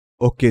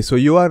Okay, so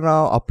you are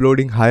now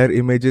uploading higher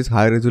images,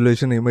 high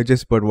resolution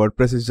images, but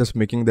WordPress is just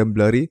making them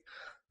blurry.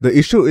 The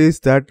issue is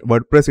that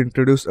WordPress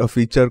introduced a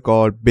feature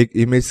called big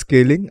image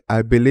scaling,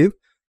 I believe,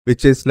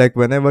 which is like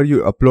whenever you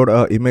upload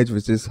an image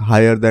which is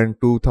higher than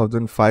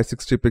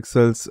 2560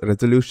 pixels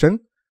resolution,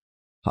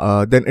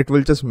 then it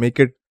will just make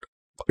it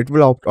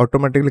will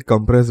automatically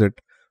compress it.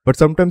 But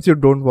sometimes you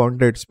don't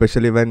want it,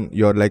 especially when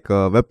you're like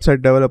a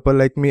website developer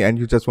like me and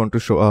you just want to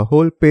show a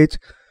whole page,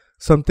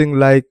 something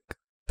like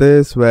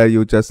this, where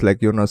you just like,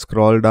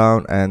 scroll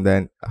down and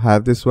then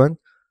have this one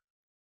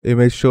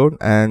image shown,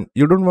 and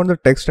you don't want the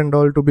text and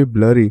all to be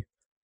blurry,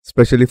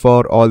 especially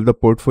for all the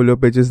portfolio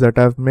pages that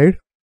I've made.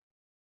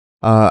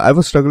 I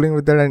was struggling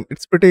with that, and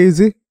it's pretty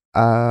easy.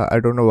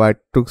 I don't know why it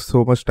took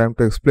so much time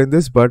to explain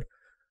this, but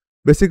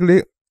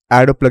basically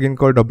add a plugin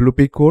called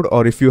WP code,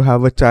 or if you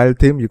have a child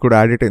theme, you could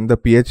add it in the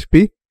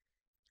PHP.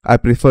 I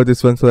prefer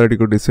this one so that you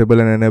could disable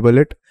and enable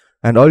it.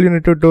 And all you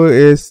need to do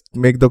is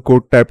make the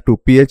code type to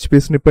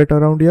PHP snippet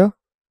around here.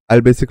 I'll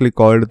basically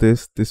call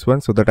this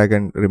one so that I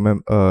can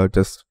remember,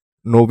 just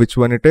know which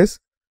one it is.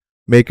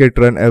 Make it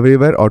run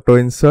everywhere, auto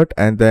insert,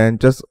 and then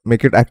just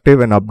make it active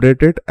and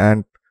update it,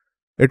 and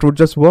it would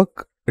just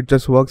work. It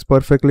just works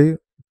perfectly.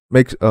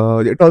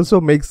 It also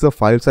makes the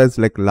file size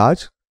like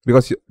large,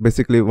 because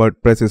basically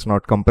WordPress is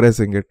not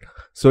compressing it.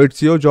 So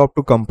it's your job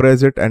to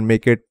compress it and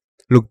make it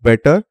look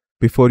better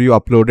before you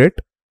upload it,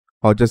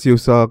 or just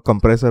use a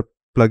compressor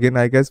plugin,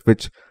 I guess,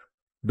 which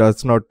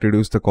does not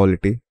reduce the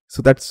quality.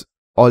 So that's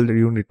all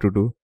you need to do.